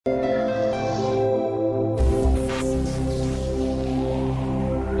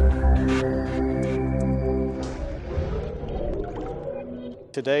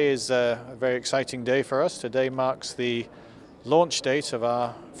Today is a very exciting day for us. Today marks the launch date of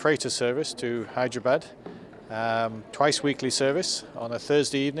our freighter service to Hyderabad. Twice weekly service on a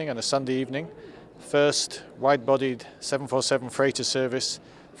Thursday evening and a Sunday evening. First wide-bodied 747 freighter service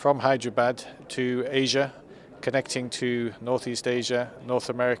from Hyderabad to Asia, connecting to Northeast Asia,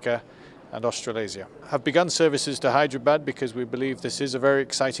 North America and Australasia. Have begun services to Hyderabad because we believe this is a very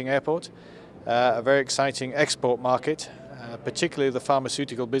exciting airport, a very exciting export market, particularly the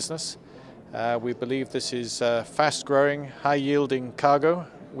pharmaceutical business. We believe this is fast-growing, high-yielding cargo,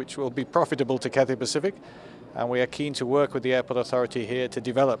 which will be profitable to Cathay Pacific, and we are keen to work with the airport authority here to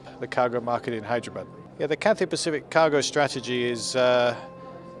develop the cargo market in Hyderabad. Yeah, the Cathay Pacific cargo strategy is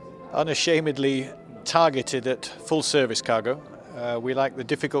unashamedly targeted at full-service cargo. We like the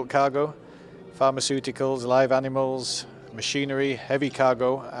difficult cargo, pharmaceuticals, live animals, machinery, heavy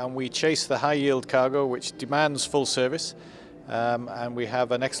cargo, and we chase the high-yield cargo which demands full service. And we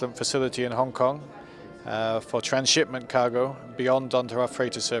have an excellent facility in Hong Kong for transshipment cargo beyond onto our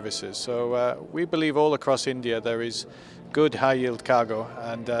freighter services. So we believe all across India there is good high-yield cargo,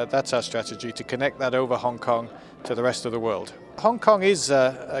 and that's our strategy, to connect that over Hong Kong to the rest of the world. Hong Kong is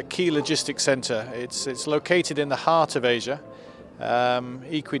a key logistics centre. It's located in the heart of Asia,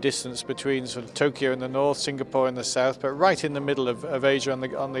 equidistant between sort of Tokyo in the north, Singapore in the south, but right in the middle of Asia on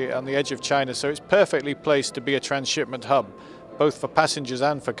the edge of China. So it's perfectly placed to be a transshipment hub, both for passengers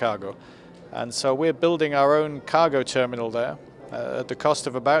and for cargo. And so we're building our own cargo terminal there at the cost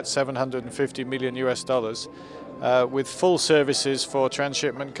of about $750 million US, with full services for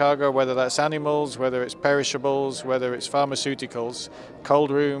transshipment cargo, whether that's animals, whether it's perishables, whether it's pharmaceuticals,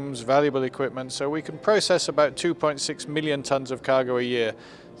 cold rooms, valuable equipment. So we can process about 2.6 million tons of cargo a year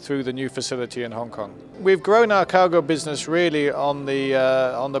through the new facility in Hong Kong. We've grown our cargo business really on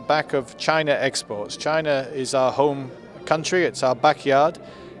the back of China exports. China is our home country, it's our backyard,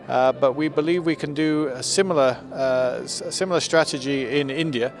 but we believe we can do a similar strategy in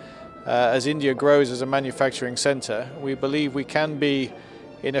India. As India grows as a manufacturing centre, we believe we can be,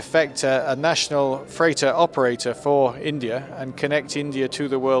 in effect, a national freighter operator for India and connect India to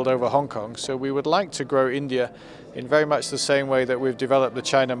the world over Hong Kong. So we would like to grow India in very much the same way that we've developed the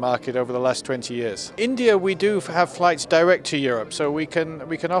China market over the last 20 years. India, we do have flights direct to Europe, so we can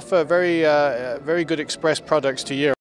offer very good express products to Europe.